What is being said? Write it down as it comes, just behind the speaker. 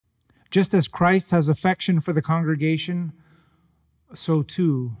Just as Christ has affection for the congregation, so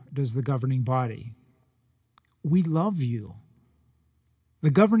too does the governing body. We love you. The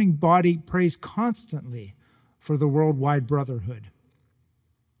governing body prays constantly for the worldwide brotherhood.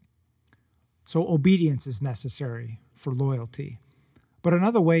 So obedience is necessary for loyalty. But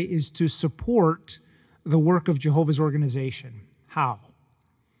another way is to support the work of Jehovah's organization. How?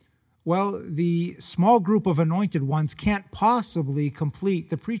 Well, the small group of anointed ones can't possibly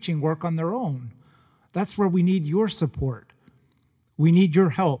complete the preaching work on their own. That's where we need your support. We need your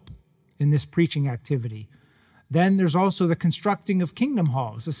help in this preaching activity. Then there's also the constructing of kingdom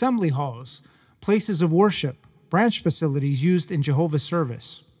halls, assembly halls, places of worship, branch facilities used in Jehovah's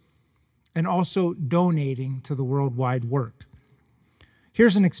service, and also donating to the worldwide work.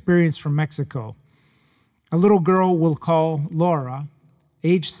 Here's an experience from Mexico. A little girl we'll call Laura,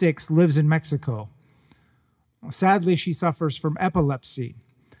 age 6, lives in Mexico. Sadly, she suffers from epilepsy.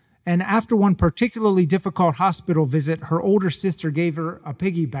 And after one particularly difficult hospital visit, her older sister gave her a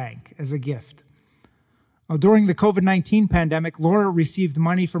piggy bank as a gift. During the COVID-19 pandemic, Laura received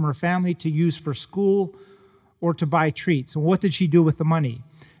money from her family to use for school or to buy treats. And what did she do with the money?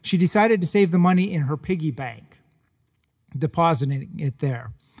 She decided to save the money in her piggy bank, depositing it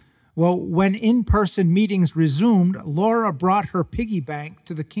there. Well, when in-person meetings resumed, Laura brought her piggy bank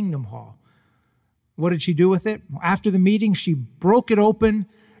to the Kingdom Hall. What did she do with it? After the meeting, she broke it open,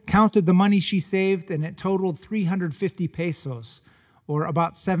 counted the money she saved, and it totaled 350 pesos, or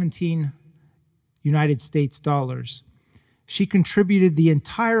about 17 United States dollars. She contributed the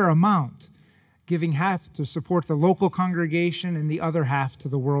entire amount, giving half to support the local congregation and the other half to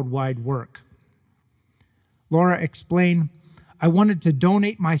the worldwide work. Laura explained, I wanted to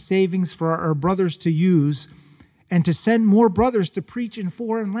donate my savings for our brothers to use and to send more brothers to preach in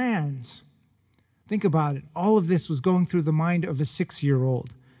foreign lands. Think about it. All of this was going through the mind of a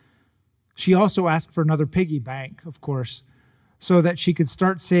 6-year-old. She also asked for another piggy bank, of course, so that she could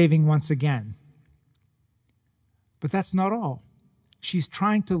start saving once again. But that's not all. She's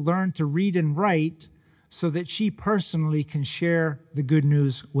trying to learn to read and write so that she personally can share the good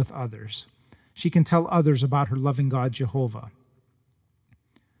news with others. She can tell others about her loving God, Jehovah.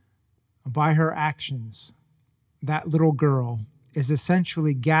 By her actions, that little girl is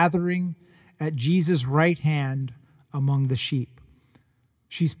essentially gathering at Jesus' right hand among the sheep.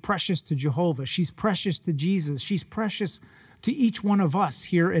 She's precious to Jehovah. She's precious to Jesus. She's precious to each one of us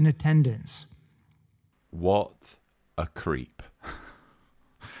here in attendance. What a creep.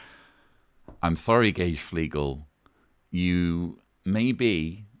 I'm sorry, Gage Fleegle. You may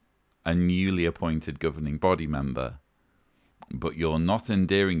be a newly appointed governing body member, but you're not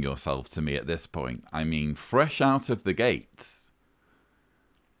endearing yourself to me at this point. I mean, fresh out of the gates,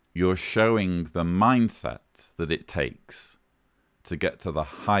 you're showing the mindset that it takes to get to the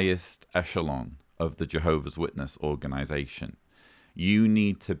highest echelon of the Jehovah's Witness organization. You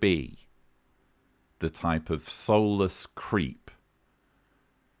need to be the type of soulless creep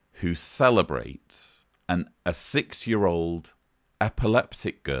who celebrates a 6-year-old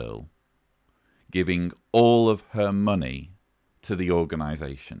epileptic girl giving all of her money to the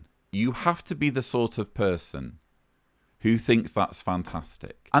organization. You have to be the sort of person who thinks that's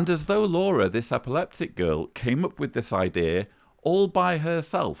fantastic. And as though Laura, this epileptic girl, came up with this idea all by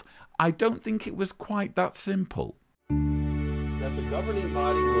herself, I don't think it was quite that simple. That the governing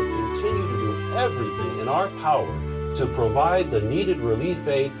body will continue to do everything in our power to provide the needed relief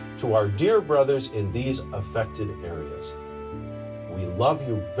aid to our dear brothers in these affected areas. We love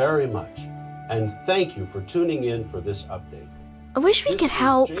you very much, and thank you for tuning in for this update. I wish we could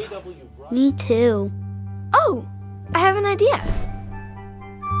help. Me too. Oh, I have an idea.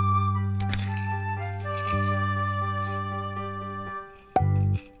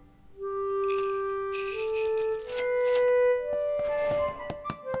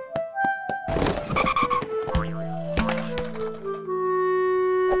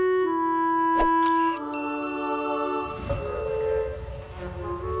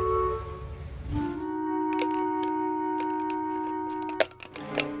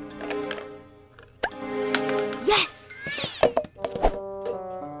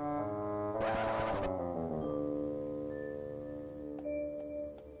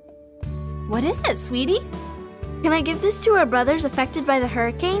 What is it, sweetie? Can I give this to our brothers affected by the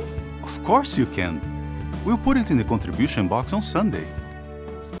hurricane? Of course you can. We'll put it in the contribution box on Sunday.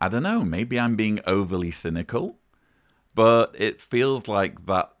 I don't know, maybe I'm being overly cynical, but it feels like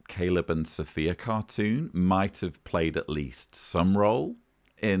that Caleb and Sophia cartoon might have played at least some role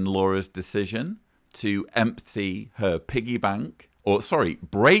in Laura's decision to empty her piggy bank, or sorry,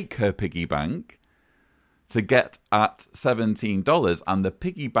 break her piggy bank to get at $17, and the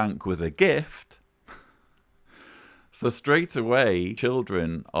piggy bank was a gift. So straight away,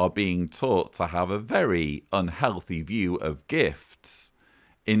 children are being taught to have a very unhealthy view of gifts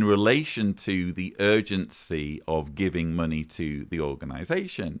in relation to the urgency of giving money to the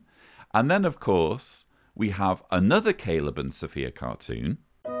organization. And then, of course, we have another Caleb and Sophia cartoon.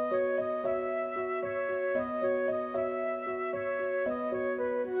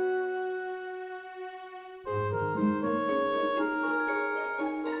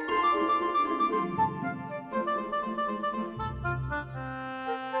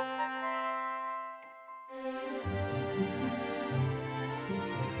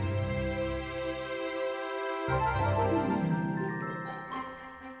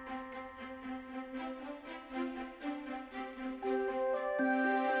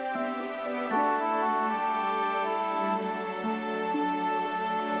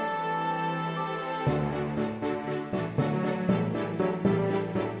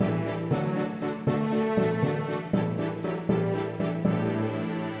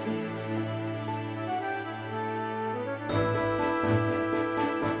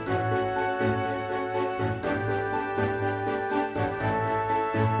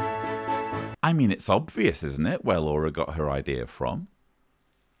 I mean, it's obvious, isn't it, where Laura got her idea from?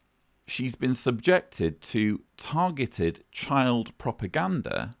 She's been subjected to targeted child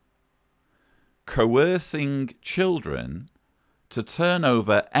propaganda, coercing children to turn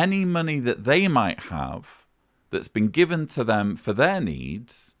over any money that they might have that's been given to them for their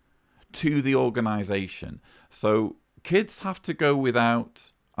needs to the organization. So kids have to go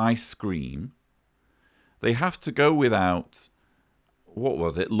without ice cream. They have to go without, what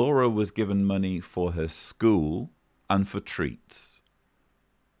was it? Laura was given money for her school and for treats.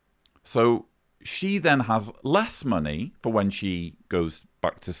 So she then has less money for when she goes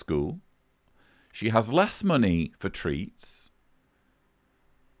back to school. She has less money for treats.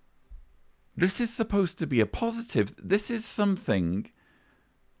 This is supposed to be a positive. This is something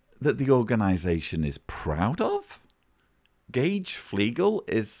that the organization is proud of. Gage Fleegle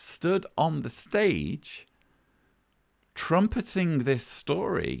is stood on the stage trumpeting this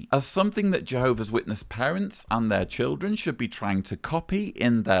story as something that Jehovah's Witness parents and their children should be trying to copy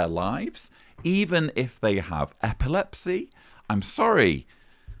in their lives, even if they have epilepsy. I'm sorry,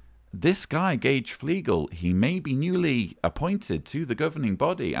 this guy, Gage Fleegle, he may be newly appointed to the governing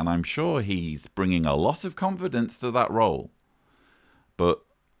body, and I'm sure he's bringing a lot of confidence to that role. But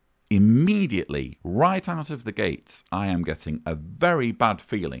immediately, right out of the gates, I am getting a very bad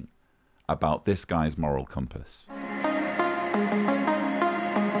feeling about this guy's moral compass.